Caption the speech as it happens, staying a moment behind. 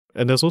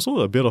And there's also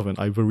a bit of an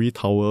ivory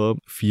tower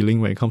feeling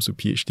when it comes to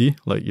PhD.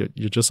 Like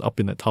you're just up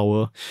in that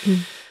tower,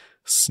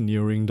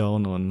 sneering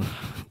down on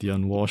the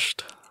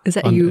unwashed, Is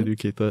that you?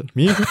 uneducated.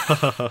 Me?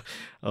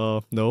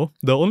 No.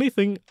 The only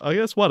thing, I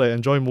guess what I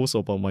enjoy most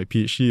about my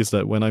PhD is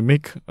that when I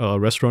make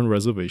restaurant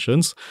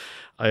reservations,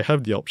 I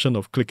have the option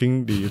of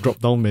clicking the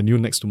drop-down menu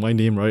next to my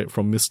name, right?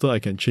 From Mr. I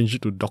can change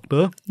it to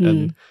Doctor.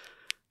 And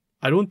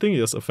I don't think it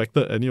has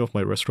affected any of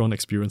my restaurant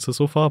experiences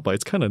so far, but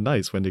it's kind of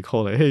nice when they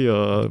call like, hey,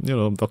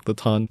 Dr.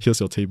 Tan, here's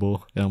your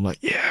table. And I'm like,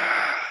 yeah.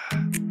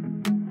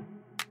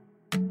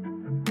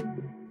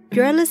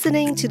 You're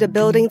listening to the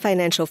Building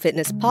Financial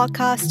Fitness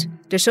podcast,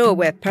 the show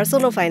where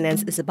personal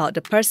finance is about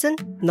the person,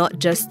 not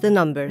just the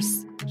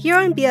numbers. Here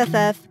on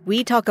BFF,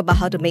 we talk about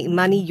how to make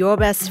money your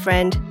best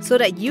friend so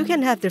that you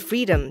can have the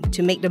freedom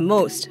to make the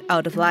most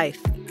out of life.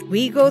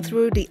 We go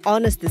through the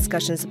honest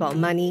discussions about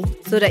money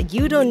so that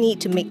you don't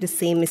need to make the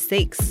same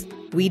mistakes.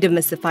 We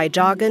demystify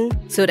jargon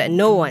so that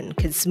no one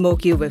can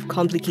smoke you with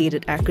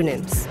complicated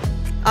acronyms.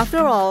 After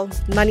all,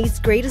 money's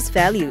greatest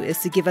value is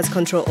to give us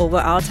control over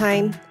our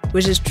time,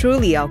 which is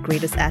truly our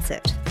greatest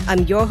asset.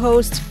 I'm your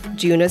host,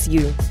 Jonas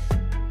Yu.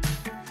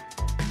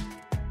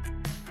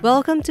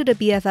 Welcome to the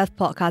BFF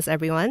podcast,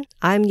 everyone.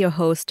 I'm your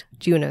host,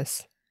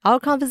 Jonas. Our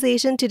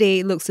conversation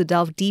today looks to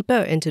delve deeper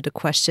into the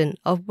question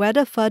of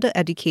whether further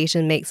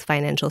education makes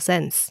financial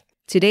sense.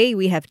 Today,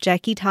 we have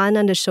Jackie Tan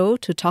on the show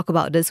to talk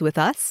about this with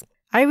us.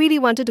 I really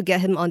wanted to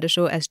get him on the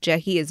show as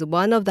Jackie is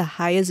one of the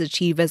highest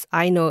achievers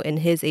I know in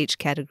his age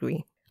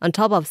category. On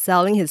top of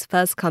selling his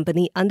first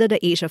company under the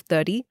age of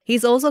 30,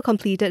 he's also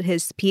completed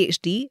his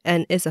PhD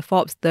and is a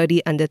Forbes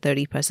 30 Under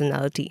 30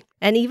 personality.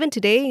 And even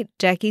today,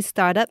 Jackie's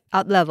startup,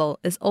 Uplevel,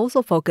 is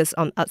also focused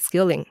on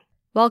upskilling.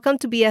 Welcome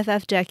to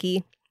BFF,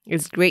 Jackie.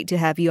 It's great to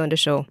have you on the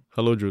show.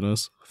 Hello,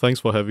 Jonas.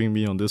 Thanks for having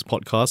me on this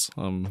podcast.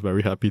 I'm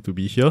very happy to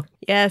be here.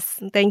 Yes,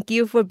 thank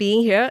you for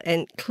being here.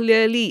 And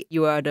clearly,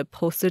 you are the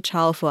poster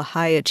child for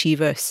high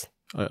achievers.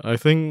 I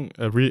think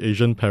every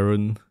Asian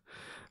parent,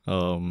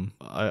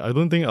 I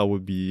don't think I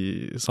would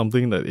be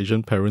something that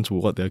Asian parents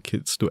would want their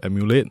kids to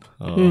emulate.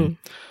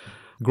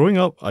 Growing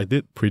up, I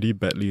did pretty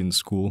badly in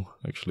school,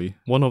 actually.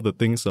 One of the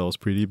things that I was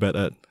pretty bad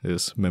at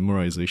is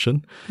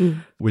memorization,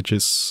 which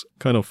is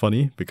kind of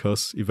funny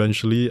because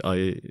eventually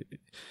I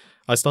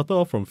started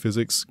off from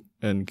physics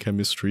and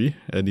chemistry,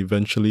 and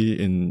eventually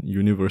in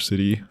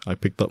university, I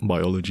picked up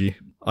biology.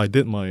 I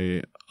did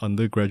my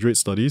undergraduate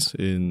studies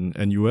in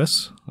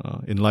NUS,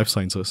 in life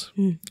sciences.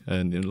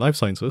 And in life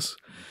sciences,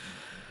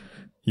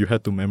 you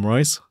had to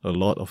memorize a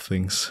lot of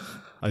things.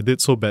 I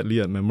did so badly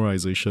at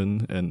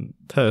memorization and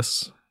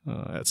tests.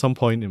 At some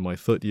point in my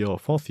third year or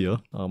fourth year,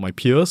 my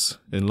peers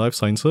in life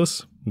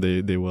sciences,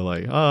 they were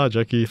like,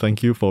 Jackie,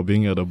 thank you for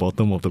being at the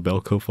bottom of the bell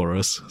curve for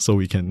us so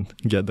we can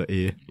get the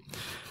A.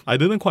 I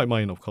didn't quite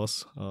mind, of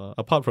course.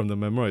 Apart from the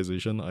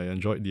memorization, I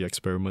enjoyed the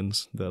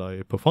experiments that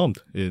I performed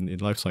in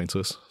life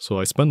sciences. So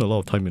I spent a lot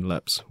of time in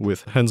labs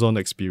with hands-on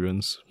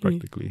experience,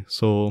 practically.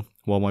 So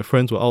while my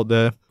friends were out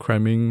there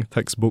cramming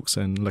textbooks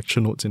and lecture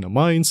notes in their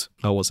minds,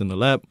 I was in the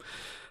lab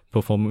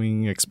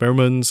performing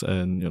experiments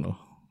and,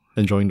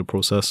 enjoying the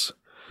process.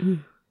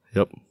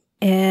 Yep.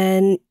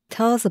 And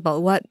tell us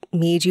about what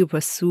made you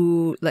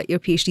pursue your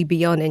PhD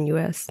beyond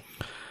NUS.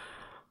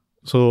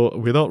 So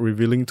without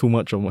revealing too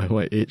much of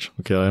my age,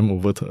 okay, I'm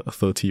over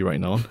 30 right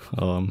now.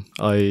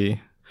 I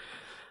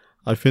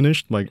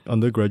finished my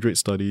undergraduate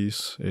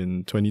studies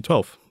in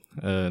 2012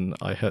 and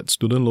I had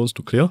student loans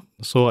to clear.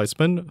 So I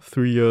spent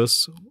 3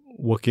 years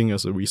working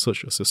as a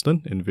research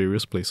assistant in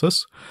various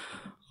places.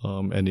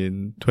 And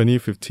in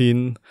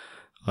 2015,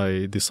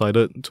 I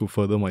decided to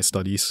further my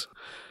studies.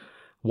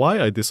 Why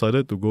I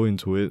decided to go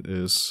into it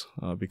is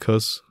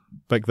because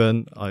back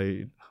then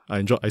I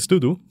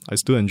still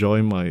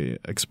enjoy my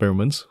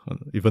experiments.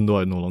 Even though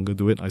I no longer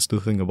do it, I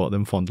still think about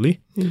them fondly.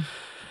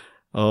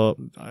 I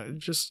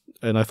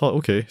thought,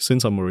 okay,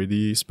 since I'm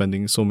already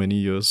spending so many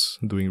years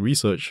doing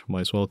research,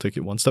 might as well take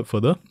it one step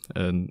further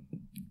and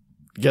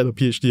get a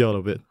PhD out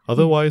of it.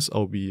 Otherwise,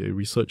 I'll be a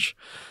research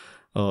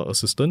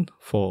assistant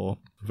for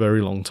a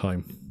very long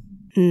time.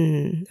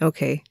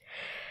 Okay.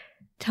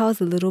 Tell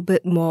us a little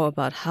bit more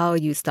about how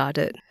you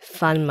started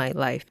Fund My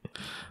Life.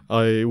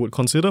 I would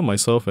consider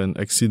myself an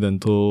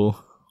accidental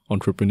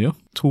entrepreneur.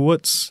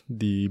 Towards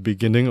the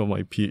beginning of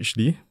my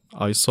PhD,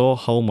 I saw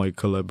how my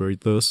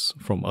collaborators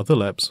from other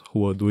labs who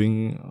were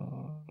doing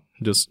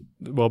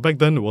back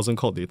then it wasn't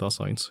called data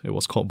science, it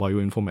was called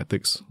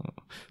bioinformatics.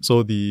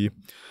 So the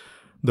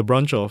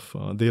branch of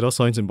data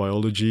science in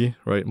biology,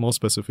 right, more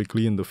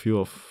specifically in the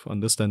field of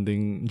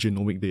understanding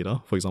genomic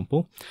data, for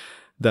example,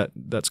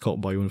 that's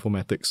called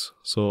bioinformatics.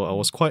 So I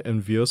was quite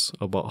envious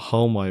about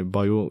how my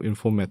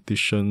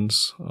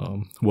bioinformaticians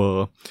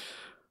were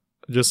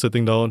just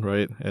sitting down,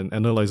 right, and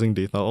analyzing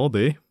data all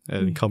day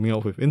and coming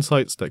up with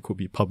insights that could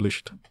be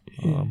published.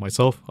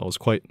 Myself, I was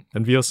quite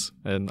envious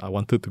and I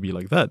wanted to be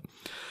like that.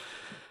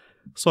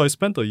 So I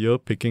spent a year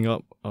picking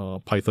up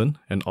Python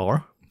and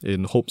R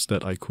in hopes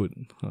that I could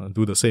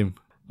do the same.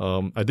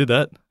 I did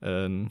that,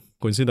 and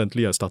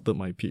coincidentally, I started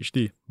my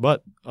PhD.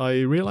 But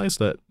I realized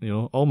that,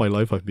 all my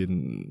life I've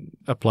been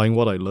applying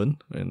what I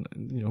learned and,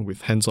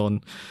 with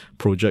hands-on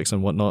projects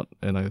and whatnot.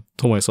 And I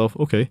told myself,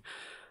 okay,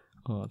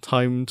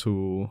 time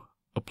to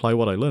apply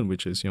what I learned,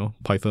 which is,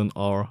 Python,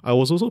 R. I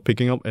was also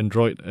picking up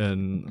Android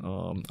and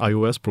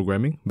iOS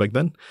programming back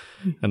then.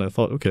 And I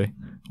thought, okay,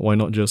 why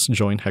not just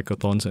join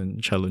hackathons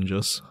and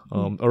challenges?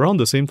 Around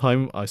the same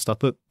time, I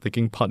started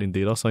taking part in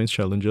data science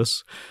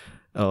challenges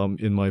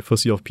in my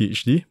first year of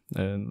PhD,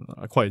 and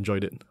I quite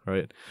enjoyed it,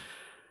 right?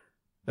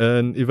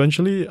 And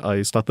eventually,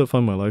 I started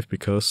Fund My Life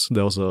because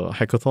there was a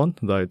hackathon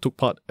that I took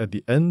part at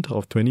the end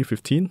of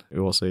 2015. It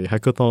was a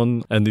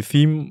hackathon, and the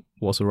theme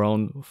was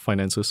around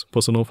finances,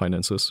 personal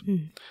finances.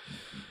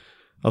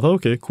 I thought,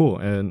 okay, cool.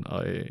 And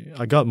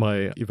I got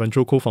my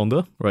eventual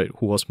co-founder, right,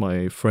 who was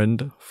my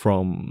friend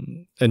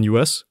from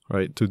NUS,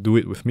 right, to do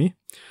it with me.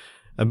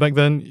 And back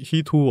then,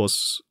 he too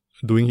was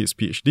doing his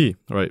PhD,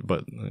 right?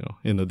 But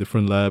in a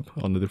different lab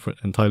on a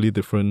entirely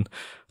different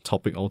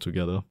topic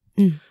altogether.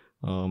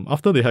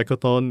 After the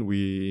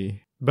hackathon,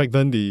 back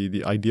then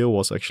the idea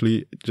was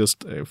actually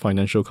just a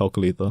financial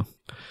calculator.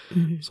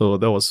 So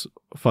that was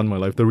Fund My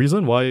Life. The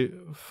reason why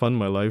Fund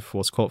My Life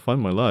was called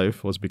Fund My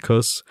Life was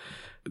because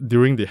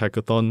during the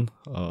hackathon,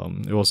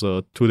 it was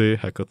a 2-day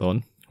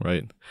hackathon,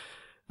 right?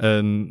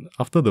 And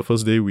after the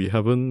first day, we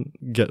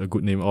haven't get a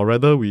good name, or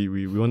rather,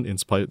 we weren't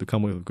inspired to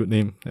come up with a good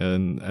name.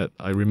 And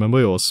I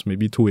remember it was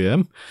maybe 2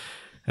 a.m.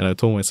 and I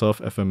told myself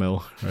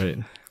FML, right?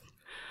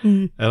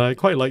 And I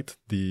quite liked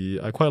the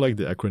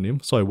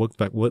acronym, so I worked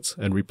backwards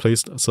and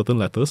replaced certain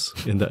letters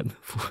in that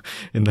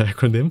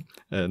acronym,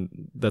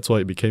 and that's why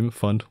it became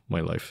Fund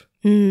My Life.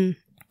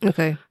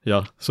 Okay.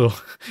 Yeah, so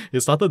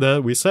it started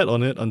there. We sat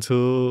on it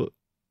until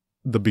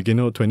the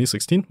beginning of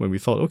 2016, when we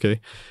thought,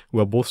 okay,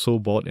 we're both so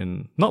bored,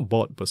 and not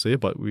bored per se,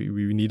 but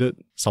we needed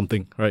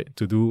something, right,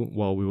 to do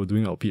while we were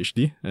doing our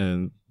PhD.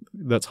 And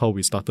that's how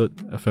we started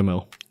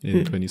FML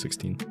in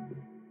 2016.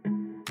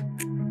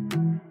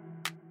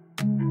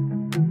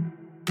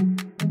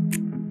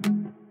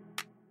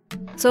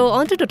 So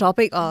onto the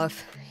topic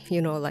of,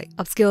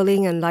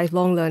 upskilling and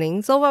lifelong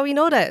learning. So while we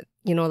know that,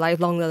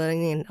 lifelong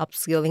learning and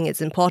upskilling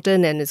is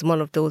important and is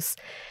one of those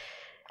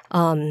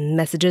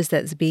messages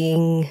that's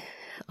being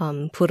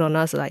put on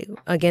us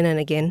again and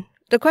again.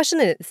 The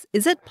question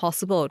is it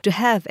possible to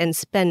have and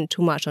spend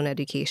too much on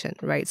education,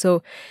 right?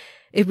 So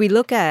if we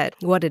look at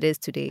what it is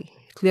today,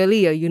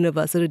 clearly a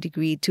university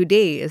degree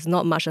today is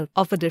not much of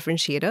a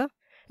differentiator.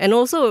 And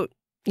also,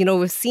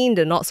 we've seen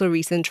the not so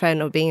recent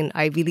trend of being an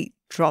Ivy League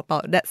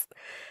dropout. That's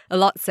a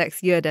lot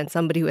sexier than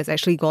somebody who has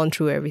actually gone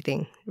through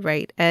everything,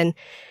 right? And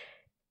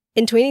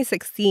in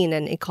 2016,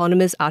 an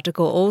Economist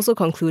article also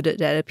concluded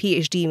that a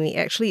PhD may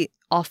actually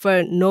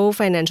offer no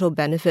financial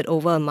benefit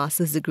over a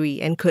master's degree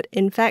and could,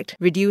 in fact,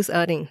 reduce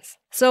earnings.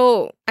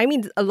 So,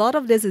 a lot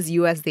of this is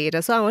US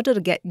data, so I wanted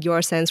to get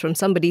your sense from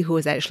somebody who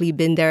has actually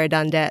been there,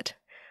 done that.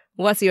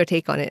 What's your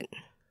take on it?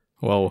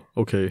 Wow,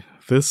 okay.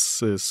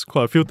 This is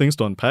quite a few things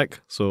to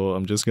unpack, so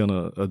I'm just going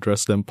to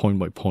address them point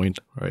by point,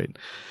 right?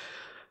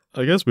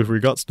 I guess with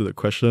regards to the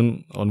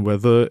question on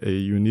whether a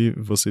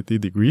university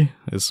degree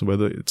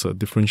whether it's a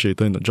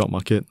differentiator in the job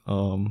market,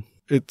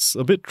 it's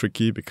a bit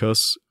tricky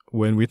because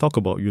when we talk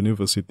about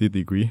university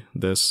degree,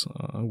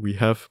 we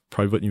have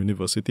private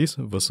universities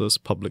versus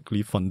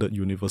publicly funded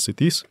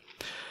universities.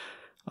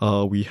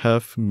 We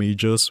have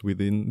majors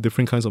within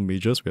different kinds of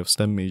majors. We have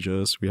STEM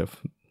majors, we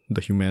have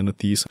the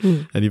humanities,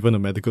 and even a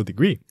medical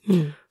degree.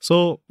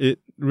 So it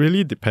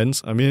really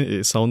depends.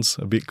 It sounds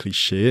a bit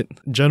cliched.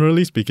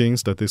 Generally speaking,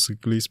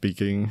 statistically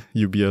speaking,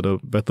 you'll be at a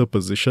better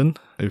position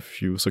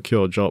if you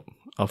secure a job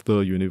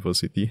after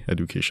university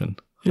education.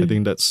 I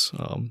think that's,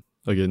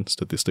 again,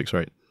 statistics,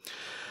 right?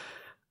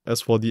 As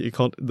for the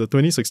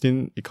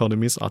 2016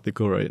 Economist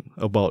article, right,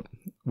 about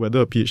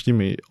whether a PhD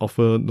may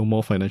offer no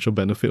more financial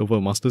benefit over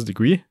a master's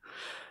degree,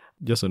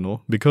 yes or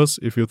no? Because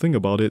if you think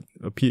about it,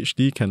 a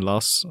PhD can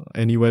last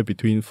anywhere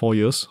between 4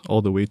 years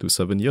all the way to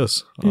 7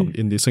 years.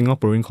 In the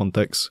Singaporean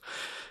context,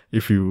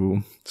 if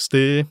you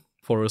stay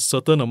for a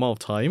certain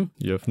amount of time,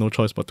 you have no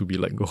choice but to be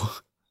let go.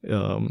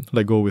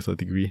 Let go with a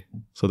degree.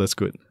 So that's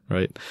good,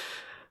 right?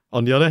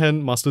 On the other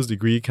hand, master's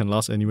degree can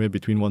last anywhere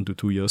between 1 to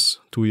 2 years,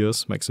 2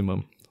 years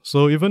maximum.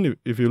 So even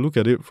if you look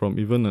at it from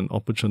even an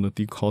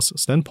opportunity cost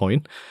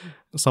standpoint,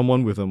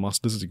 someone with a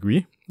master's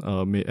degree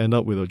may end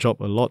up with a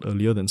job a lot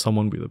earlier than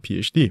someone with a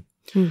PhD.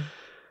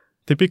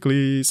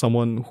 Typically,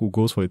 someone who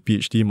goes for a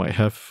PhD might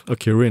have a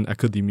career in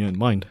academia in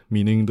mind,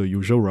 meaning the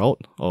usual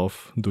route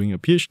of doing a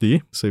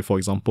PhD, say for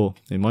example,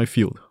 in my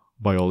field,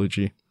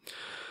 biology.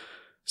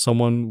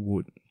 Someone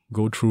would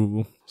go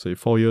through, say,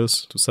 4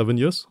 years to 7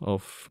 years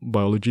of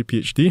biology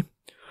PhD,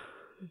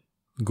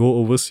 go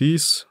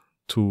overseas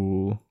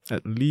to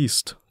at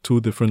least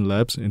 2 different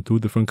labs in 2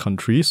 different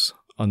countries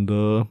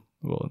under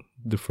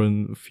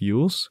different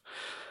fields.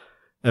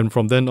 And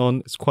from then on,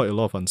 it's quite a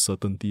lot of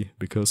uncertainty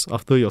because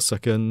after your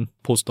second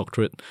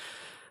postdoctorate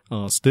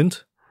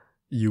stint,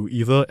 you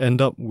either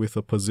end up with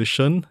a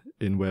position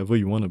in wherever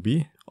you want to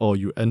be, or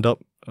you end up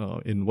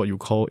in what you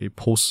call a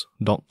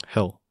postdoc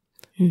hell.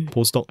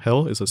 Postdoc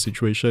hell is a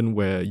situation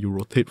where you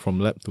rotate from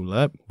lab to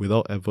lab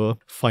without ever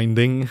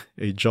finding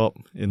a job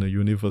in a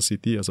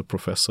university as a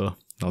professor.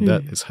 Now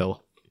that is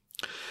hell.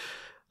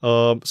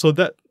 So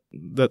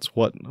that's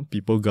what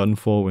people gun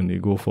for when they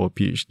go for a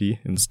PhD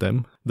in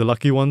STEM. The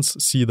lucky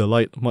ones see the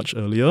light much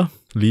earlier,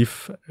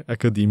 leave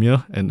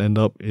academia, and end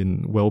up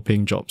in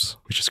well-paying jobs,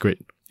 which is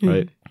great,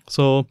 right?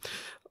 So,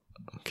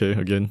 okay,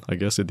 again, I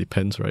guess it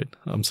depends, right?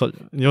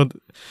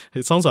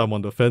 It sounds like I'm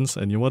on the fence,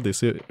 and you know what they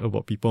say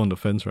about people on the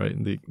fence, right?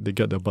 They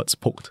get their butts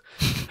poked.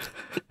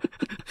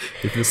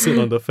 If you sit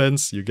on the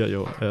fence, you get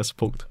your ass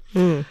poked.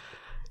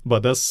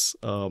 But that's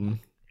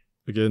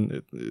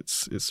again,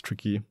 it's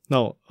tricky.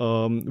 Now,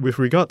 with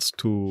regards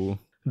to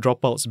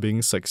dropouts being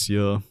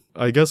sexier,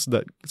 I guess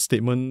that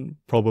statement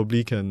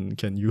probably can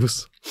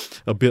use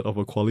a bit of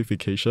a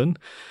qualification.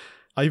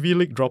 Ivy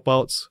League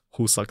dropouts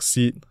who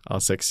succeed are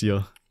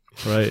sexier,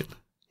 right?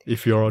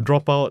 If you're a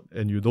dropout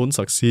and you don't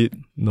succeed,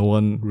 no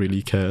one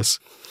really cares.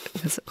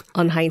 It's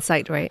on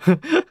hindsight, right?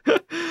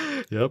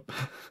 Yep.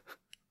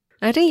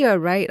 I think you're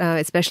right,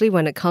 especially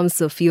when it comes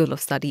to field of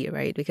study,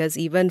 right? Because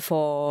even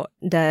for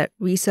that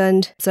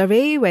recent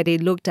survey where they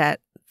looked at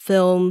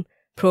film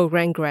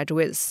program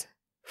graduates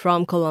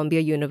from Columbia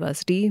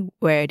University,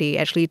 where they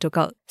actually took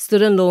out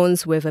student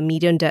loans with a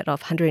median debt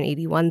of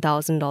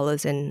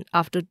 $181,000, and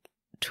after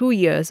 2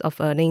 years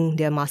of earning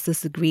their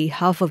master's degree,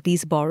 half of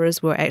these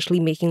borrowers were actually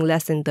making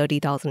less than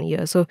 $30,000 a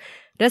year. So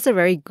that's a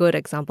very good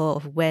example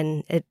of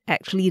when it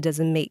actually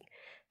doesn't make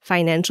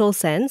financial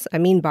sense. I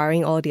mean,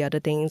 barring all the other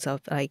things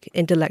of like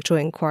intellectual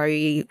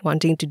inquiry,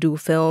 wanting to do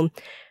film,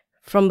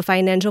 from a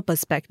financial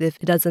perspective,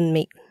 it doesn't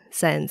make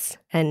sense.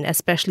 And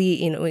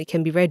especially, it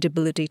can be very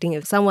debilitating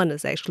if someone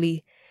is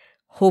actually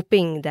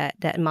hoping that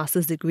that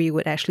master's degree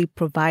would actually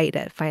provide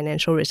that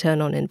financial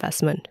return on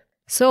investment.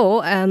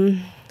 So,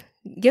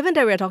 given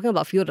that we're talking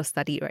about field of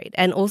study, right,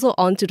 and also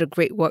on to the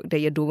great work that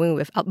you're doing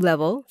with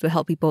UpLevel to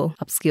help people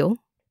upskill,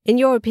 in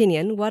your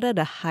opinion, what are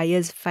the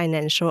highest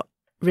financial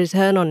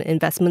return on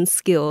investment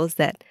skills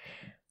that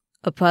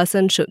a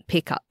person should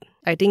pick up?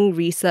 I think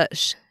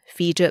research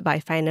featured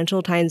by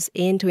Financial Times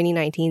in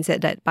 2019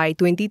 said that by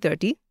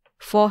 2030,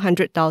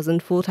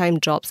 400,000 full-time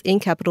jobs in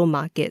capital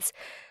markets,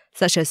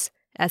 such as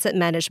asset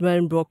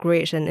management,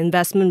 brokerage, and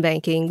investment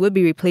banking, would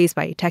be replaced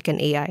by tech and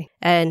AI.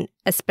 And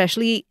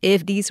especially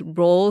if these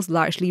roles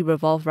largely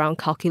revolve around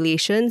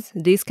calculations,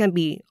 this can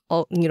be,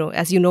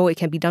 as you know, it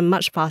can be done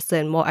much faster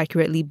and more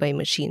accurately by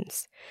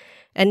machines.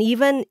 And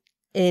even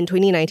in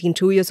 2019,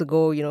 2 years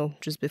ago,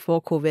 just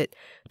before COVID,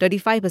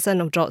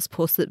 35% of jobs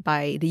posted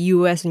by the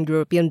US and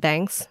European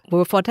banks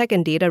were for tech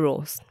and data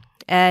roles.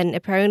 And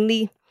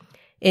apparently,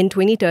 in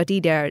 2030,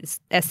 they're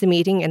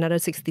estimating another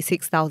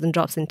 66,000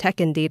 jobs in tech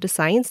and data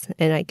science.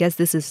 And I guess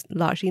this is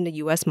largely in the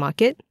US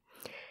market.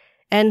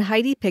 And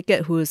Heidi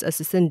Pickett, who is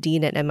assistant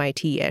dean at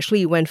MIT,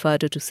 actually went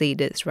further to say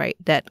this, right?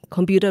 That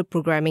computer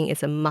programming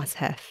is a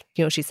must-have.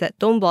 She said,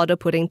 don't bother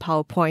putting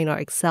PowerPoint or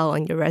Excel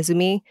on your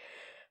resume.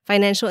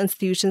 Financial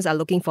institutions are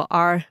looking for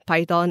R,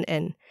 Python,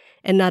 and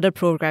another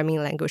programming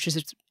language, which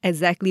is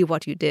exactly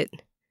what you did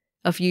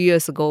a few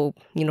years ago,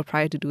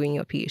 prior to doing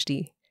your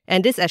PhD.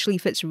 And this actually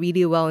fits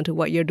really well into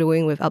what you're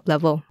doing with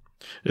UpLevel.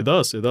 It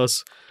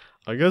does.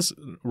 I guess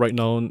right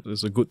now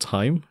is a good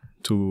time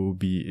to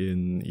be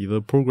in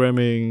either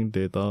programming,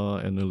 data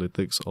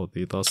analytics, or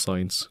data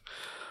science.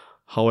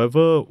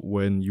 However,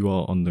 when you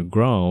are on the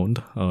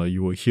ground,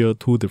 you will hear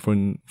two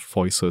different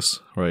voices,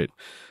 right?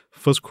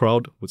 First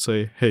crowd would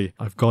say, hey,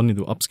 I've gone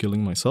into upskilling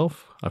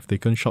myself. I've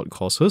taken short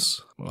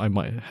courses. I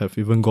might have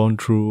even gone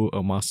through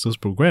a master's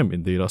program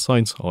in data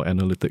science or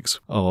analytics.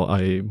 Or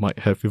I might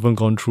have even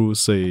gone through,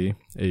 say,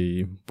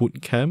 a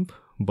boot camp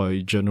by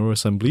General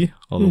Assembly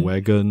or the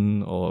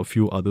Wagon or a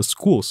few other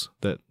schools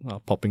that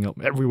are popping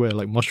up everywhere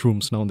like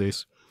mushrooms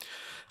nowadays.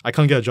 I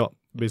can't get a job.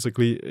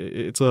 Basically,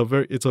 it's a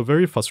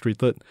very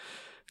frustrated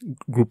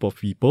group of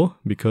people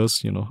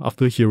because,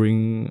 after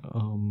hearing,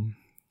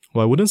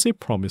 I wouldn't say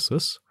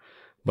promises,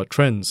 but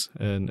trends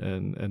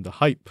and the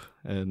hype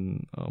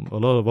and a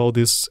lot of all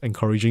this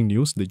encouraging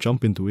news, they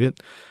jump into it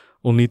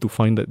only to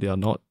find that they are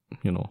not,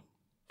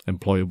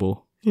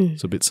 employable.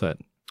 It's a bit sad.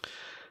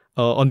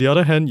 On the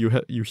other hand,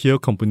 you hear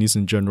companies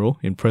in general,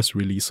 in press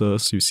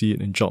releases, you see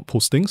it in job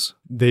postings.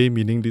 They,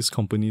 meaning these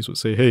companies, would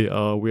say, hey,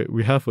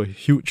 we have a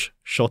huge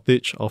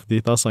shortage of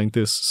data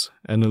scientists,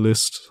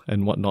 analysts,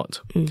 and whatnot.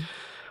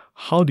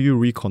 How do you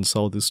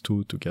reconcile these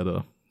two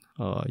together?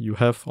 You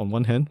have, on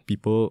one hand,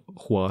 people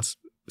who are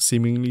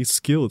seemingly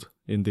skilled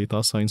in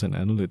data science and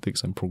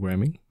analytics and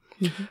programming.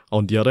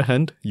 On the other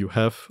hand, you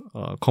have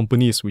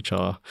companies which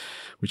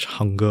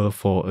hunger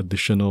for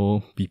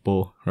additional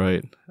people,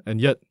 right?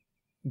 And yet,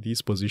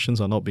 these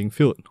positions are not being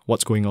filled.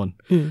 What's going on?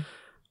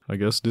 I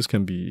guess this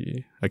can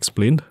be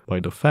explained by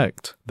the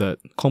fact that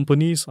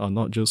companies are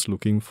not just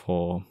looking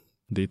for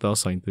data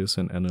scientists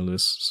and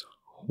analysts.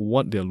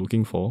 What they're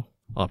looking for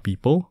are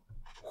people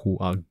who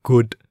are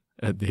good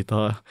at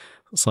data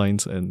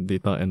science and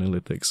data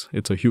analytics.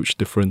 It's a huge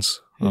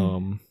difference.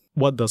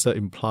 What does that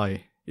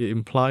imply? It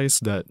implies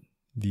that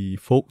the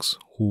folks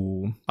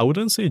who, I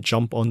wouldn't say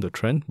jump on the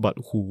trend, but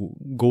who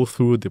go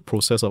through the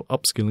process of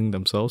upskilling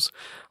themselves,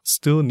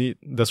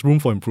 there's room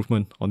for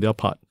improvement on their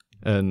part.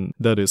 And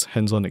that is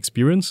hands-on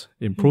experience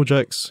in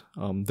projects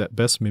that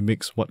best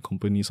mimics what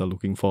companies are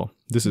looking for.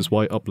 This is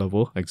why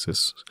UpLevel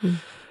exists.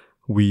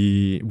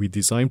 We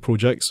design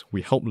projects,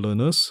 we help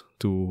learners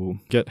to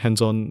get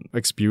hands-on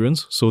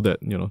experience so that,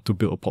 to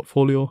build a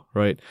portfolio,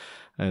 right?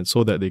 And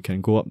so that they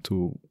can go up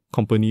to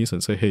companies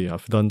and say, hey,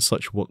 I've done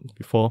such work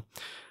before.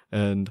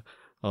 And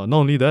not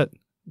only that,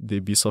 they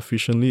be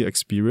sufficiently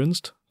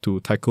experienced to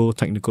tackle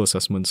technical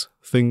assessments,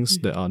 things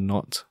that are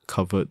not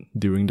covered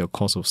during their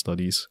course of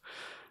studies.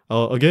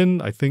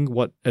 Again, I think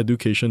what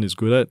education is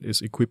good at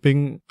is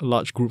equipping a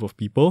large group of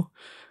people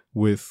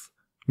with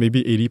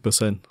maybe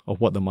 80% of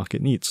what the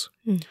market needs.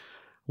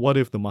 What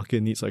if the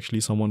market needs actually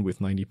someone with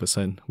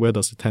 90%? Where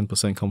does the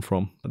 10% come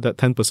from? That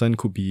 10%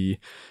 could be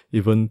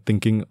even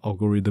thinking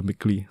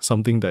algorithmically,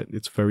 something that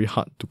it's very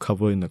hard to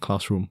cover in the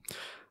classroom.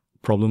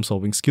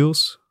 Problem-solving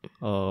skills,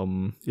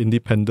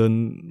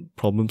 independent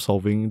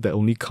problem-solving that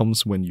only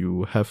comes when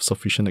you have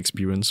sufficient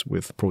experience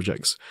with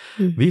projects.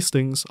 These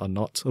things are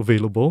not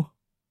available,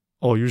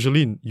 or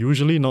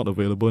usually not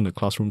available in a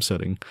classroom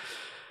setting.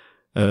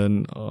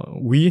 And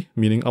we,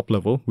 meaning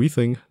UpLevel, we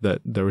think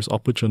that there is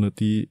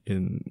opportunity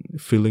in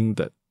filling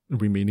that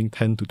remaining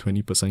 10 to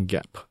 20%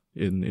 gap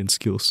in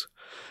skills.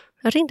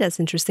 I think that's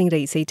interesting that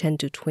you say 10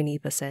 to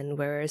 20%,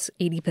 whereas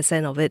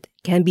 80% of it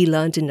can be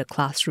learned in the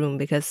classroom,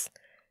 because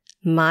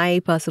my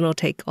personal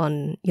take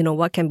on,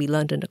 what can be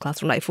learned in the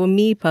classroom. Like for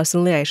me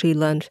personally, I actually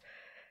learned,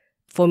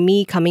 for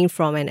me coming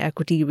from an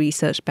equity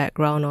research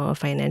background or a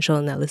financial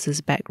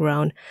analysis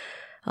background,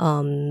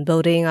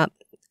 building up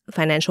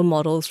financial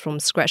models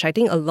from scratch, I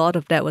think a lot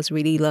of that was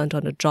really learned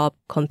on the job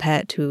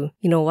compared to,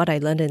 what I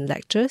learned in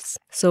lectures.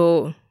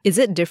 So is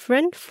it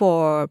different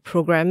for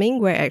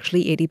programming where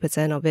actually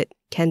 80% of it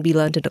can be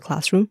learned in the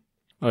classroom?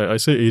 I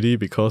say 80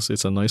 because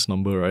it's a nice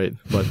number, right?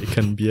 But it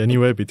can be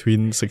anywhere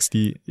between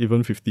 60,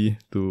 even 50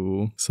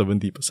 to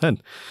 70%.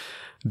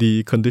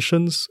 The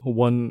conditions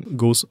one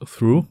goes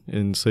through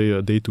in, say,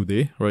 a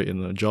day-to-day, right,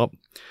 in a job,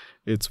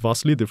 it's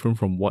vastly different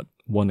from what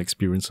one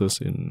experiences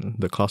in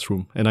the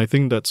classroom. And I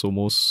think that's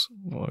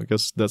I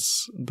guess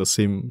that's the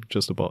same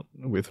just about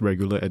with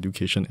regular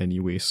education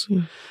anyways.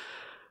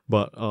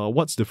 But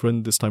what's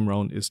different this time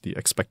around is the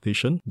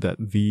expectation that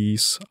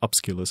these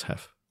upskillers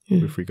have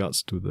with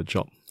regards to the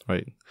job,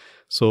 right?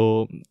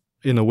 So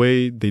in a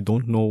way, they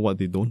don't know what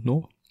they don't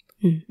know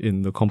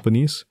in the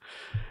companies.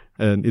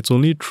 And it's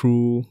only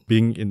through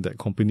being in that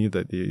company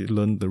that they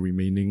learn the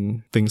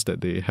remaining things that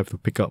they have to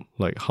pick up.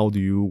 Like, how do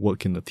you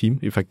work in a team,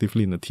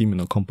 effectively in a team in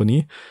a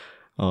company?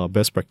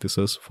 Best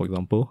practices, for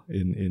example,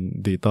 in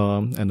data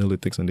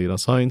analytics and data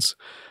science.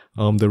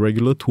 The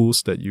regular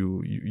tools that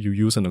you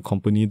use in a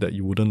company that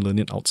you wouldn't learn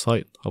it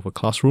outside of a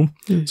classroom.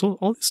 So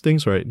all these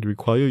things, right,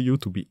 require you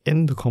to be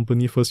in the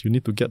company first. You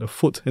need to get a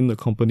foot in the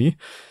company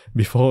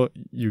before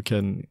you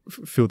can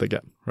fill the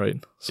gap, right?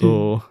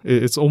 So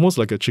it's almost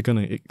like a chicken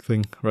and egg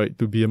thing, right?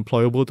 To be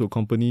employable to a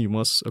company, you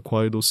must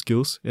acquire those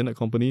skills in a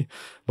company.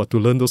 But to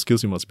learn those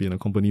skills, you must be in a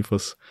company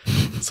first.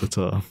 So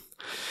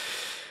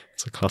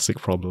it's a classic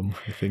problem,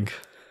 I think.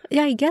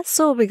 Yeah, I guess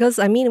so, because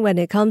when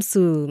it comes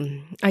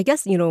to,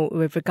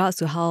 with regards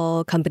to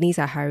how companies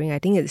are hiring, I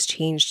think it's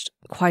changed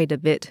quite a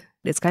bit.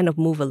 It's kind of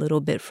moved a little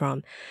bit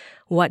from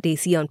what they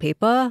see on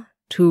paper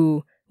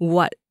to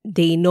what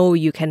they know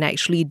you can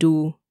actually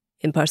do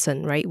in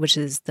person, right? Which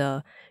is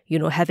the,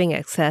 having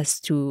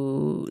access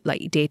to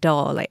like data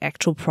or like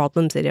actual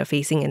problems that they're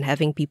facing and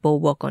having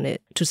people work on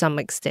it to some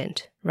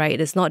extent,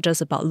 right? It's not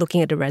just about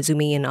looking at the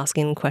resume and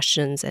asking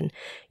questions and,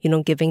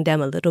 giving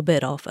them a little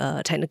bit of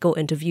a technical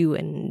interview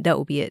and that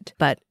will be it.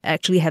 But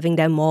actually having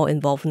them more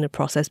involved in the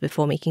process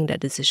before making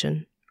that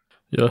decision.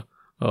 Yeah.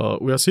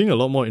 We are seeing a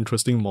lot more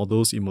interesting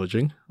models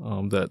emerging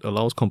that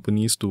allows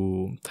companies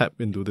to tap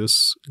into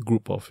this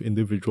group of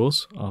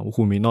individuals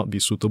who may not be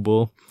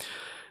suitable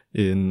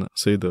in,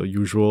 say, the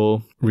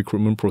usual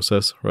recruitment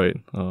process, right?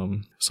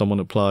 Someone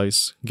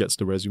applies, gets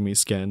the resume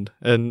scanned.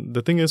 And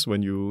the thing is,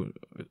 when you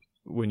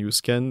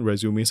scan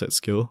resumes at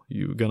scale,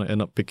 you're going to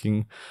end up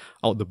picking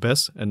out the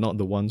best and not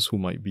the ones who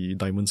might be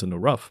diamonds in the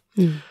rough.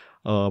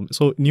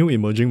 So new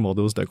emerging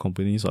models that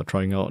companies are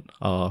trying out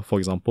are, for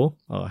example,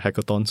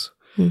 hackathons.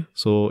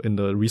 So in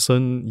the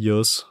recent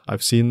years,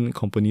 I've seen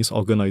companies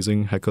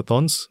organizing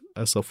hackathons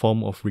as a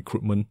form of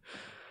recruitment.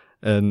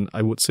 And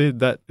I would say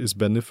that is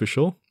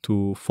beneficial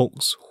to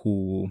folks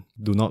who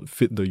do not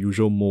fit the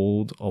usual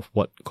mold of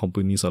what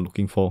companies are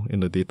looking for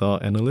in the data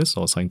analyst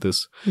or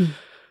scientist.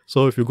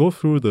 So if you go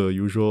through the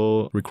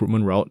usual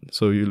recruitment route,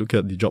 so you look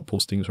at the job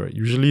postings, right?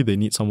 Usually they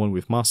need someone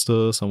with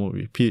master, someone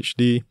with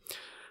PhD.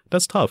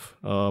 That's tough.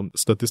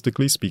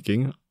 Statistically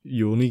speaking,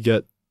 you only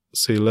get,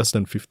 say, less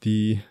than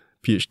 50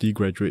 PhD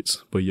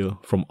graduates per year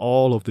from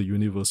all of the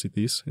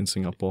universities in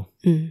Singapore.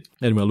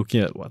 And we're looking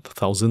at,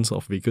 thousands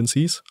of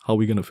vacancies. How are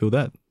we going to fill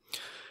that?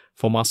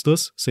 For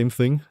masters, same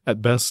thing.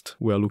 At best,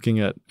 we're looking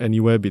at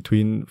anywhere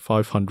between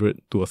 500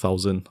 to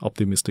 1,000,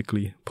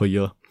 optimistically, per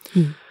year.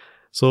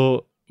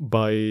 So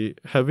by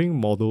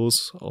having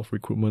models of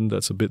recruitment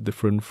that's a bit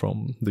different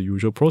from the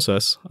usual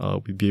process, we'll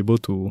be able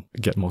to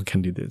get more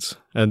candidates.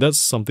 And that's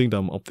something that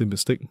I'm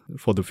optimistic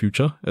for the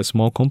future, as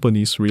more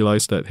companies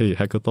realize that, hey,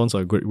 hackathons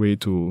are a great way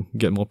to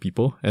get more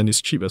people, and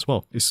it's cheap as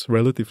well. It's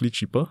relatively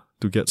cheaper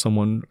to get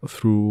someone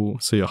through,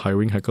 say, a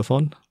hiring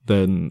hackathon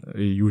than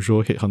a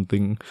usual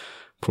headhunting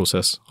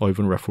process or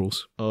even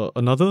referrals.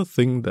 Another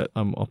thing that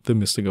I'm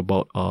optimistic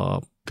about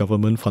are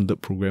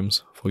government-funded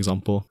programs, for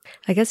example.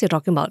 I guess you're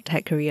talking about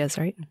Tech Careers,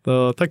 right?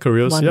 The Tech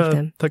Careers, One of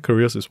them. Tech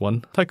Careers is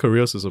one. Tech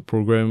Careers is a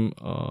program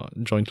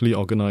jointly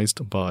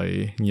organized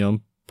by Ngee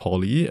Ann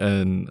Poly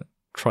and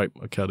Tribe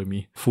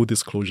Academy. Full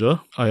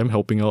disclosure, I am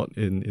helping out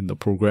in the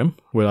program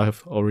where I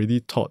have already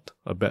taught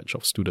a batch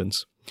of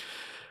students.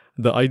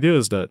 The idea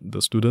is that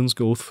the students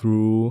go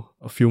through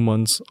a few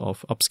months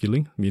of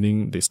upskilling,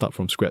 meaning they start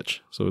from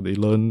scratch. So they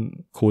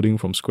learn coding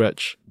from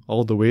scratch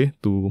all the way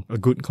to a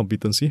good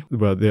competency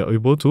where they are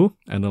able to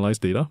analyze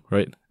data,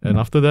 right? And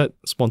after that,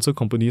 sponsor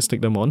companies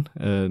take them on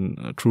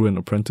and through an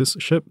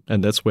apprenticeship.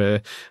 And that's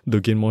where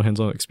they'll gain more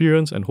hands-on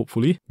experience and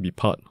hopefully be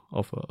part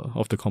of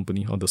the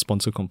company or the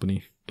sponsor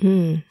company.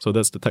 So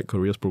that's the Tech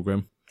Careers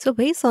program. So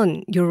based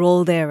on your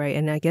role there, right,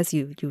 and I guess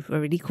you've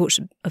already coached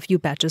a few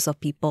batches of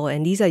people,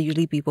 and these are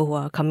usually people who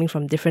are coming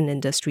from different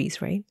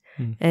industries, right?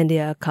 And they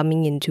are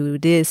coming into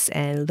this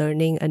and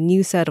learning a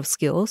new set of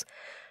skills.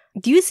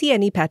 Do you see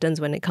any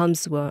patterns when it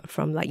comes to,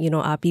 from like,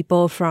 are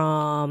people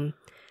from,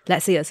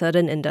 let's say, a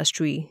certain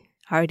industry,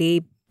 are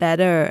they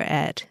better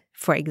at,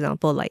 for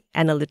example, like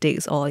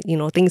analytics or,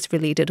 things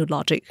related to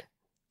logic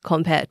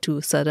compared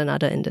to certain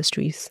other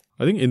industries?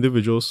 I think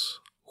individuals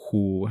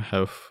who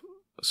have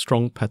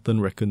strong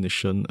pattern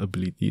recognition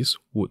abilities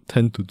would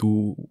tend to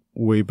do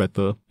way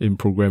better in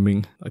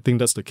programming. I think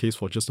that's the case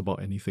for just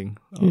about anything.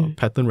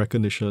 Pattern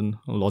recognition,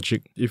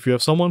 logic. If you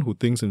have someone who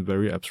thinks in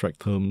very abstract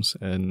terms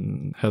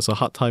and has a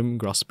hard time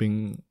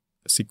grasping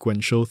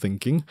sequential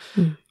thinking,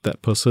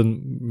 that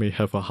person may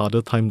have a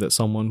harder time than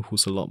someone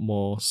who's a lot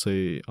more,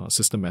 say,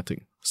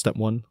 systematic. Step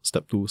 1,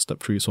 step 2,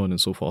 step 3, so on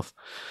and so forth.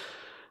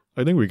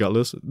 I think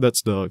regardless,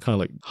 that's the kind of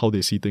like how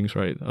they see things,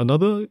 right?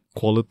 Another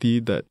quality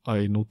that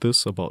I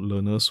notice about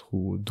learners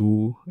who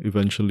do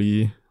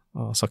eventually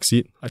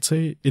succeed, I'd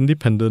say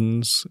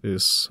independence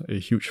is a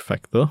huge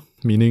factor,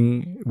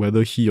 meaning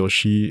whether he or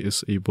she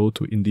is able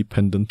to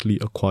independently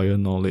acquire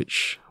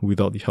knowledge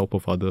without the help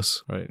of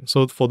others, right?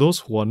 So for those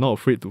who are not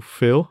afraid to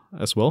fail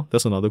as well,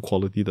 that's another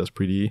quality that's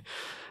pretty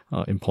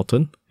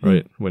important,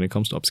 right? When it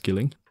comes to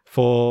upskilling.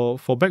 For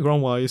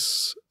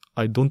background-wise,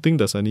 I don't think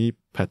there's any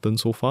pattern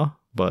so far,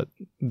 but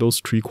those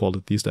 3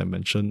 qualities that I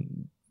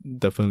mentioned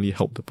definitely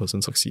help the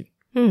person succeed.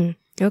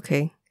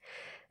 Okay.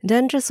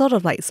 Then just sort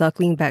of like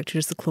circling back to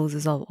just to close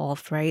this all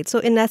off, right? So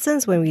in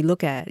essence, when we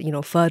look at,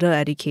 further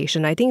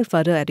education, I think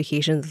further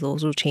education is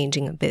also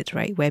changing a bit,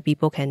 right? Where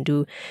people can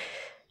do,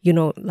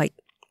 like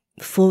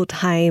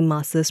full-time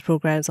master's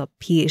programs or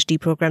PhD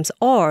programs,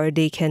 or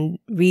they can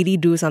really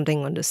do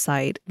something on the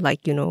side,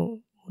 like,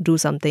 do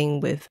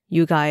something with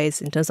you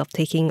guys in terms of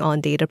taking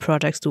on data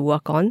projects to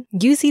work on.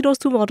 Do you see those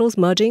 2 models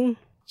merging?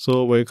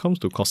 So when it comes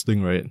to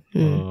costing, right,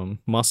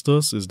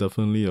 Masters is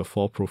definitely a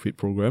for-profit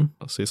program.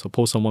 Say,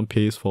 suppose someone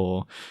pays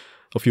for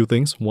a few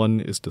things. One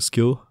is the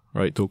skill,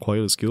 right, to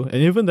acquire the skill. And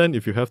even then,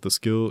 if you have the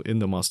skill in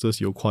the Masters,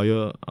 you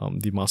acquire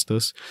the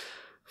Masters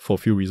for a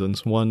few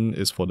reasons. One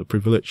is for the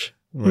privilege,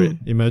 right?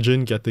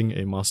 Imagine getting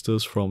a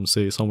Masters from,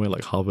 say, somewhere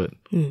like Harvard.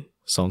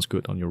 Sounds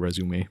good on your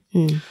resume.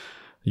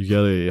 You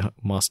get a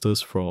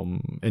master's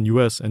from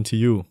NUS,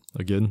 NTU.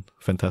 Again,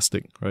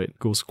 fantastic, right?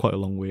 Goes quite a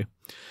long way.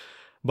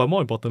 But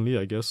more importantly,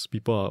 I guess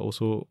people are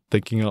also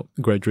taking up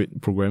graduate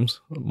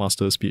programs,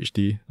 master's,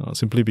 PhD,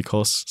 simply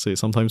because, say,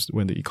 sometimes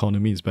when the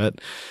economy is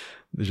bad,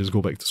 they just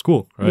go back to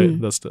school, right?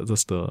 That's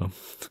the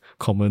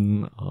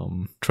common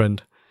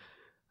trend.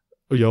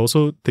 You're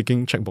also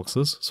taking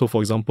checkboxes. So,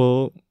 for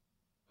example,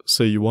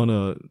 say you want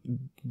to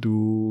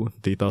do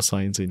data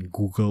science in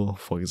Google,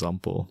 for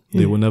example,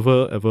 they will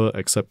never ever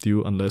accept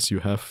you unless you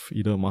have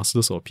either a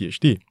master's or a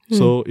PhD.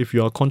 So if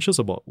you are conscious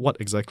about what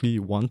exactly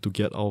you want to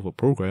get out of a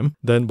program,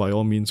 then by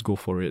all means go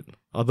for it.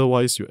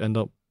 Otherwise, you end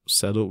up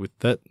saddled with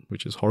that,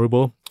 which is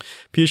horrible.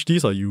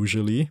 PhDs are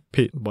usually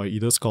paid by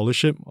either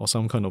scholarship or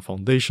some kind of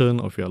foundation,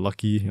 or if you're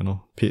lucky,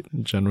 paid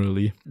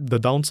generally. The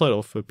downside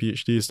of a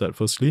PhD is that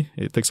firstly,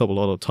 it takes up a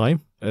lot of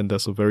time and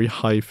there's a very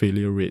high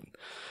failure rate.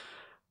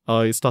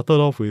 I started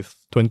off with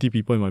 20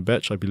 people in my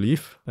batch, I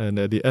believe, and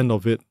at the end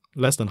of it,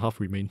 less than half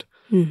remained.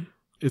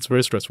 It's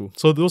very stressful.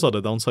 So those are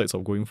the downsides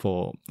of going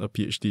for a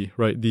PhD,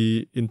 right?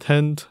 The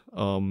intent,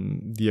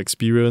 the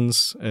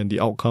experience, and the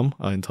outcome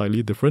are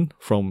entirely different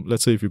from,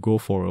 let's say, if you go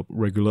for a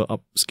regular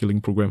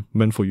upskilling program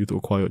meant for you to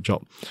acquire a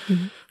job.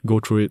 Go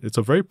through it. It's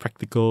a very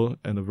practical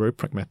and a very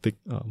pragmatic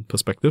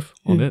perspective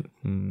on it.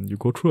 You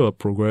go through a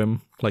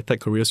program like Tech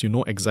Careers, you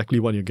know exactly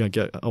what you're going to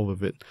get out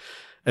of it.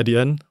 At the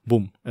end,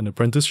 boom, an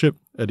apprenticeship.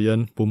 At the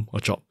end, boom, a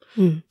job.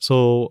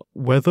 So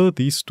whether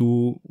these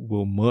 2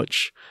 will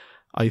merge,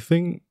 I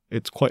think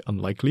it's quite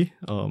unlikely.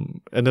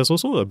 And there's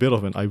also a bit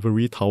of an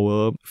ivory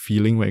tower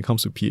feeling when it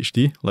comes to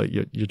PhD. Like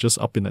you're just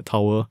up in that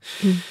tower,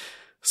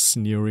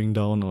 sneering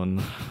down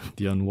on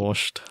the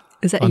unwashed,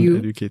 Is that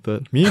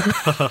uneducated. Me?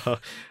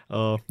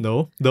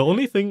 No. The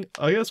only thing,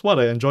 I guess what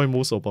I enjoy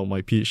most about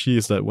my PhD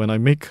is that when I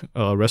make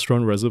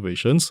restaurant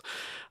reservations,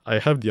 I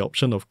have the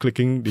option of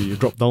clicking the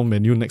drop-down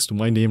menu next to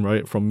my name,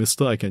 right? From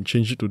Mr. I can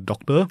change it to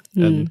Doctor.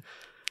 And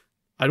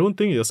I don't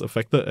think it has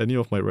affected any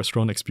of my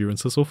restaurant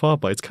experiences so far,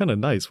 but it's kind of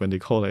nice when they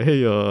call like,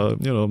 hey,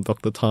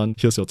 Dr. Tan,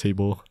 here's your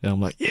table. And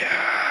I'm like,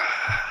 yeah.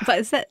 But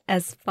is that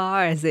as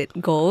far as it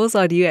goes,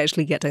 or do you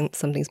actually get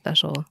something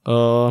special?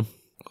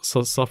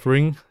 So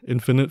suffering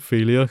infinite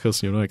failure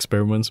because,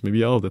 experiments,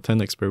 maybe out of the 10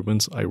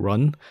 experiments I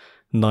run,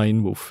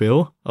 9 will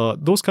fail.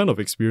 Those kind of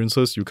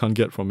experiences you can't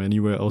get from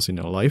anywhere else in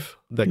your life.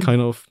 That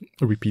kind of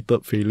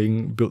repeated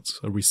failing builds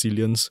a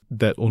resilience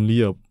that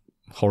only a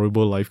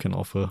horrible life can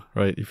offer,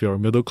 right? If you're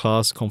middle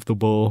class,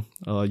 comfortable,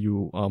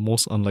 you are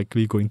most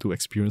unlikely going to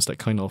experience that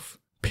kind of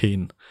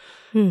pain.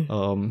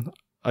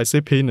 I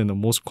say pain in the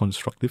most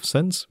constructive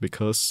sense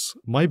because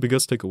my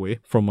biggest takeaway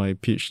from my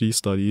PhD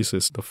studies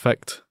is the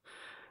fact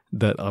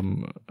that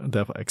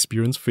I've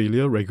experienced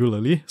failure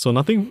regularly. So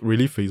nothing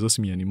really phases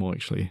me anymore,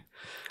 actually.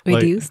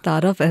 Wait, do you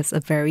start off as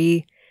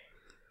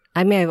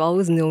I've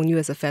always known you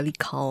as a fairly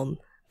calm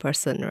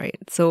person, right?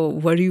 So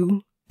were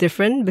you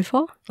different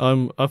before?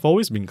 I've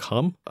always been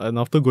calm, and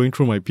after going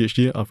through my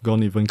PhD, I've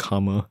gone even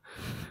calmer.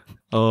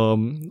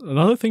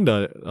 Another thing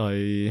that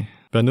I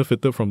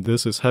benefited from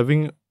this is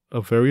having a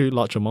very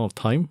large amount of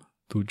time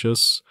to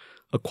just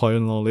acquire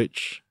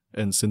knowledge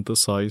and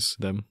synthesize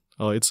them.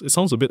 It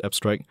sounds a bit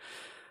abstract,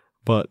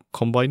 but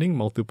combining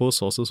multiple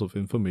sources of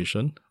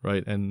information,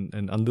 right,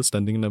 and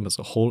understanding them as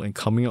a whole and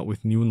coming up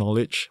with new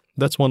knowledge,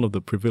 that's one of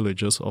the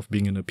privileges of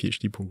being in a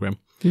PhD program.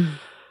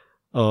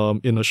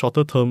 In a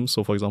shorter term,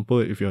 so for example,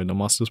 if you're in a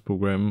master's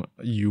program,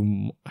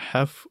 you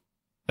have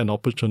an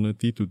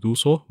opportunity to do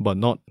so, but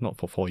not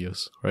for 4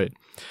 years, right?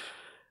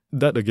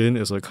 That again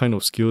is a kind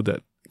of skill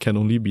that can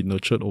only be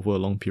nurtured over a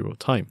long period of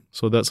time.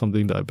 So that's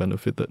something that I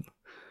benefited.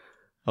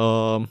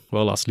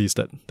 Lastly is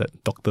that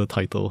doctor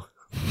title.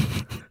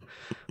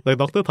 Like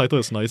doctor title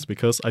is nice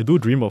because I do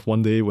dream of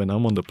one day when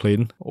I'm on the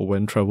plane or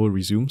when travel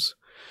resumes.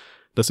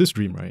 There's this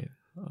dream, right?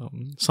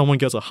 Someone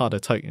gets a heart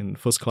attack in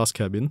first class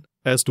cabin.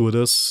 Air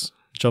stewardess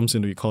jumps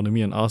into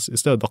economy and asks,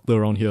 is there a doctor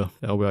around here?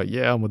 And I'll be like,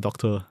 yeah, I'm a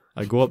doctor.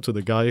 I go up to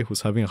the guy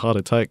who's having a heart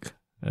attack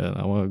and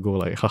I want to go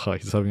like, haha,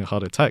 he's having a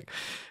heart attack.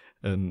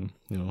 And,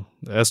 the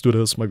air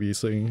stewardess might be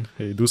saying,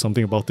 hey, do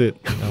something about it.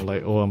 And I'm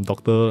like, oh, I'm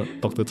Dr.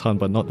 Tan,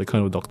 but not the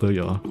kind of doctor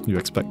you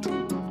expect.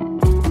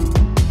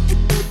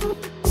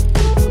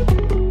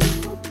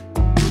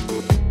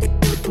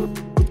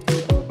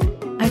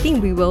 I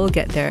think we will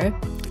get there.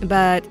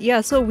 But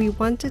yeah, so we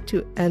wanted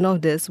to end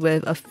off this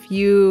with a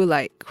few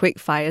quick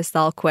fire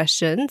style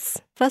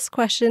questions. First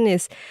question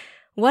is,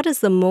 what is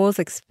the most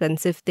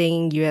expensive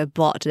thing you have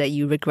bought that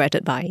you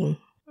regretted buying?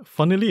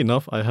 Funnily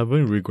enough, I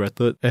haven't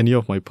regretted any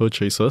of my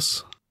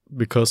purchases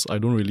because I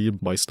don't really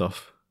buy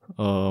stuff.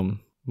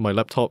 My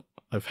laptop,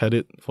 I've had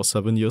it for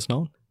 7 years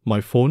now.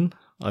 My phone,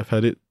 I've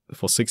had it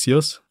for 6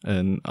 years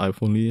and I've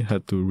only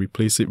had to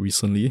replace it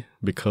recently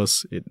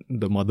because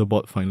the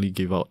motherboard finally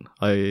gave out.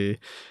 I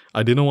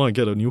didn't want to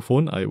get a new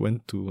phone. I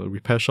went to a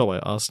repair shop. I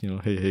asked,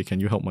 hey, can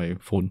you help my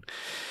phone?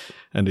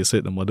 And they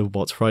said the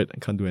motherboard's fried. I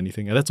can't do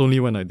anything. And that's only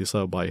when I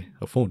decided to buy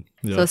a phone.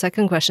 Yeah. So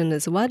second question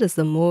is, what is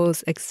the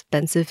most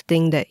expensive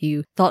thing that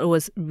you thought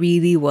was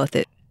really worth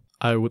it?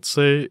 I would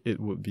say it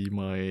would be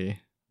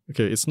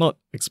it's not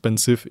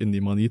expensive in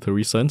the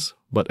monetary sense,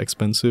 but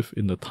expensive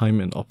in the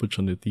time and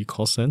opportunity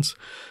cost sense.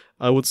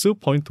 I would still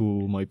point to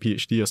my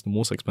PhD as the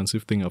most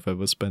expensive thing I've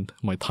ever spent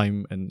my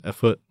time and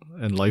effort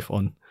and life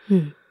on.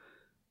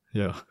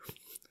 Yeah,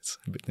 it's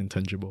a bit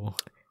intangible.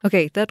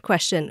 Okay, third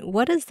question.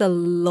 What is the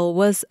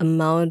lowest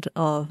amount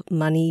of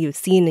money you've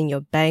seen in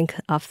your bank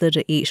after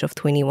the age of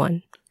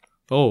 21?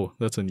 Oh,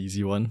 that's an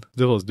easy one.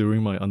 This was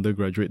during my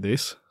undergraduate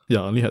days.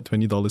 Yeah, I only had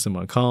 $20 in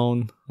my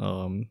account.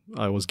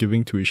 I was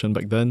giving tuition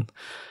back then.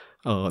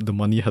 The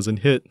money hasn't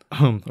hit.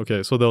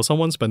 Okay, so there was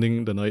someone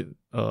spending the night.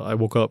 I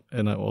woke up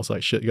and I was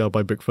like, shit, gotta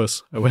buy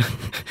breakfast. I went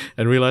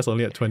and realized I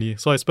only had 20.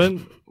 So I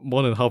spent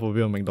more than half of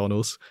it on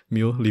McDonald's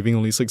meal, leaving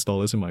only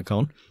 $6 in my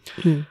account.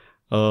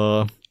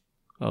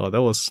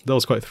 That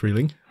was quite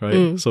thrilling,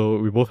 right? So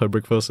we both had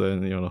breakfast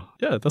and,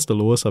 that's the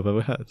lowest I've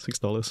ever had,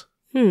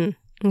 $6.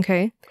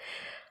 Okay.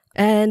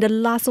 And the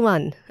last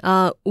one,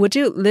 would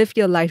you live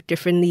your life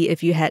differently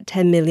if you had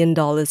 $10 million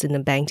in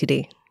the bank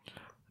today?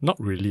 Not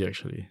really,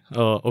 actually.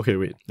 Okay,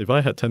 wait. If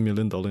I had $10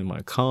 million in my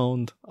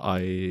account,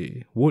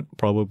 I would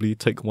probably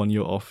take 1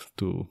 year off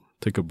to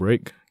take a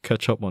break,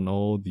 catch up on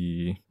all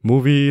the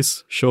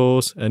movies,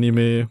 shows,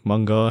 anime,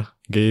 manga,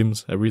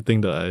 games,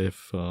 everything that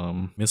I've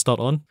missed out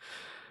on.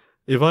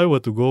 If I were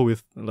to go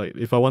with,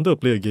 if I wanted to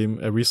play a game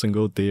every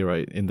single day,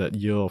 right, in that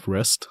year of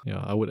rest,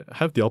 I would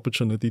have the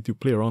opportunity to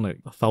play around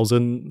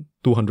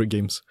 1,200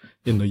 games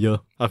in a year.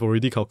 I've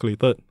already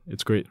calculated.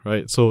 It's great,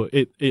 right? So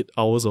 8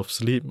 hours of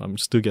sleep, I'm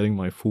still getting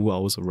my full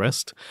hours of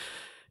rest.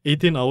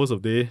 18 hours a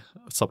day,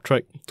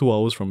 subtract 2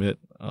 hours from it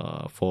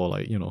for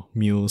like,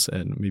 meals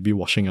and maybe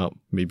washing up,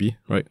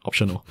 right?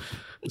 Optional.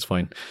 It's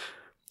fine.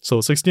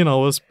 So 16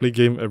 hours, play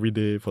game every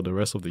day for the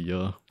rest of the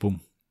year.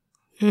 Boom.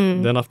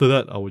 Then after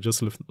that, I would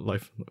just live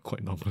life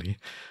quite normally.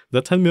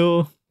 That 10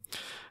 mil,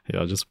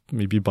 just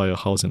maybe buy a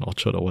house in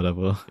Orchard or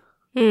whatever.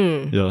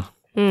 Yeah.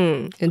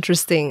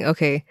 Interesting.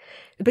 Okay.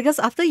 Because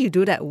after you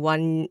do that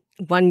one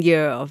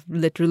year of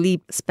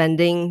literally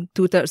spending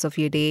 2/3 of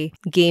your day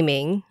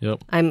gaming,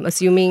 Yep. I'm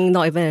assuming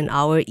not even an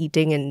hour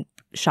eating and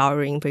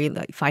showering, maybe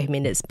like 5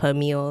 minutes per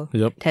meal,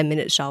 Yep. 10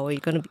 minutes shower,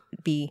 you're going to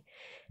be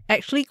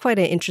actually quite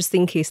an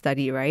interesting case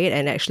study, right?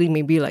 And actually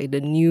maybe like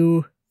the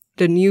new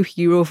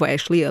hero for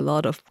actually a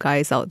lot of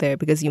guys out there,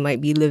 because you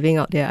might be living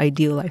out their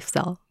ideal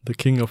lifestyle. The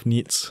king of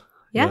needs.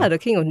 Yeah, the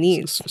king of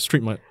needs.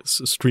 Stream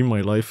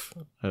my life.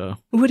 Yeah.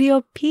 Would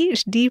your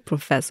PhD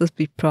professors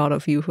be proud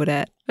of you for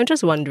that? I'm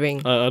just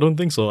wondering. I don't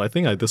think so. I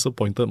think I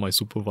disappointed my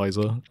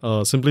supervisor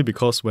simply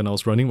because when I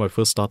was running my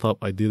first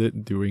startup, I did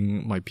it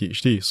during my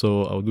PhD.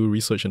 So I'll do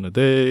research in the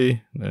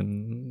day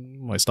and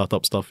my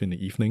startup stuff in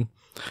the evening.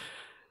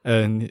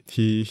 And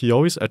he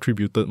always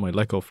attributed my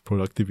lack of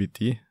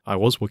productivity. I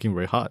was working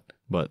very hard,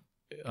 but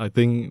I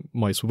think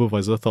my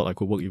supervisor thought I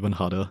could work even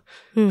harder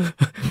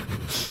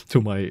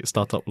to my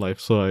startup life.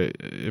 So I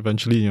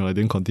eventually, I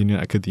didn't continue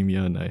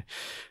academia, and I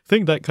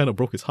think that kind of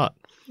broke his heart.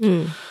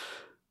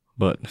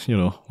 But,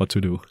 what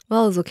to do?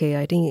 Well, it's okay.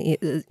 I think,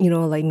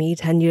 like me,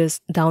 10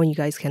 years down, you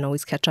guys can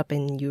always catch up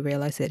and you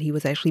realize that he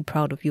was actually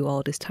proud of you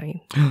all this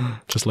time.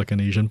 Just like an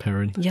Asian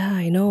parent. Yeah,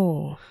 I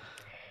know.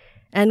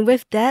 And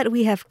with that,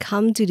 we have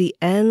come to the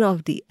end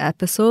of the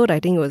episode. I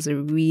think it was a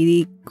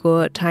really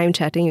good time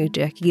chatting with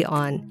Jackie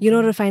on,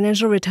 the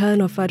financial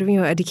return of furthering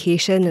your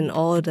education and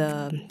all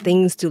the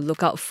things to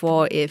look out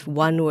for if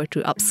one were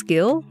to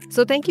upskill.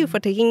 So thank you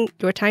for taking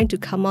your time to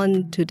come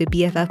on to the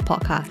BFF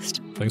podcast.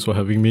 Thanks for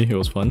having me. It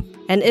was fun.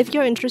 And if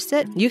you're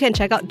interested, you can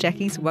check out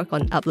Jackie's work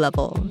on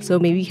UpLevel. So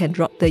maybe you can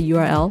drop the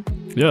URL.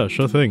 Yeah,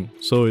 sure thing.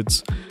 So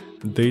it's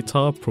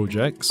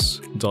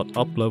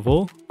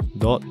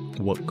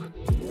dataprojects.uplevel.work.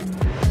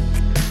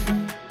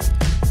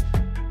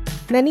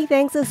 Many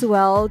thanks as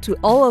well to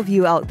all of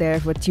you out there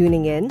for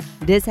tuning in.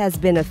 This has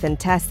been a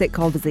fantastic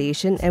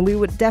conversation, and we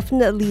would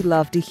definitely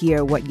love to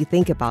hear what you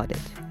think about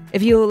it.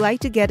 If you would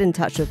like to get in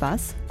touch with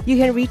us, you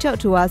can reach out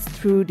to us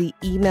through the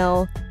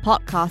email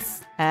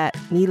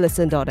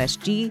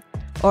podcasts@melisten.sg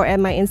or at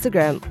my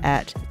Instagram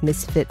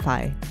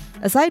 @misfitpie.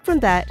 Aside from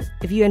that,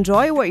 if you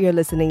enjoy what you're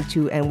listening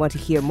to and want to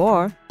hear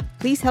more,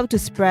 please help to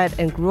spread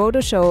and grow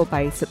the show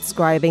by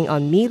subscribing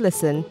on Me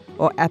Listen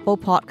or Apple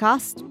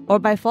Podcasts, or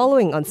by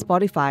following on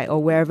Spotify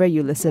or wherever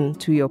you listen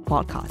to your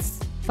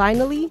podcasts.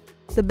 Finally,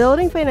 the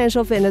Building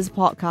Financial Fitness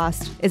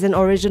podcast is an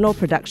original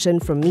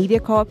production from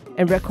MediaCorp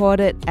and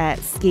recorded at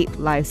Scape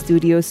Live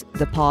Studios,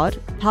 The Pod,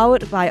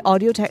 powered by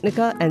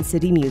Audio-Technica and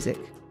City Music.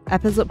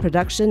 Episode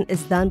production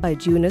is done by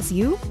Jonas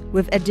Yu,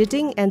 with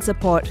editing and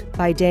support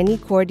by Danny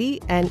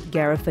Cordy and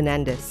Gareth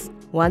Fernandez.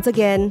 Once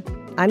again,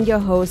 I'm your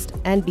host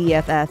and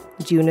BFF,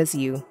 Jonas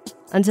Yu.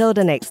 Until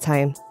the next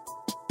time.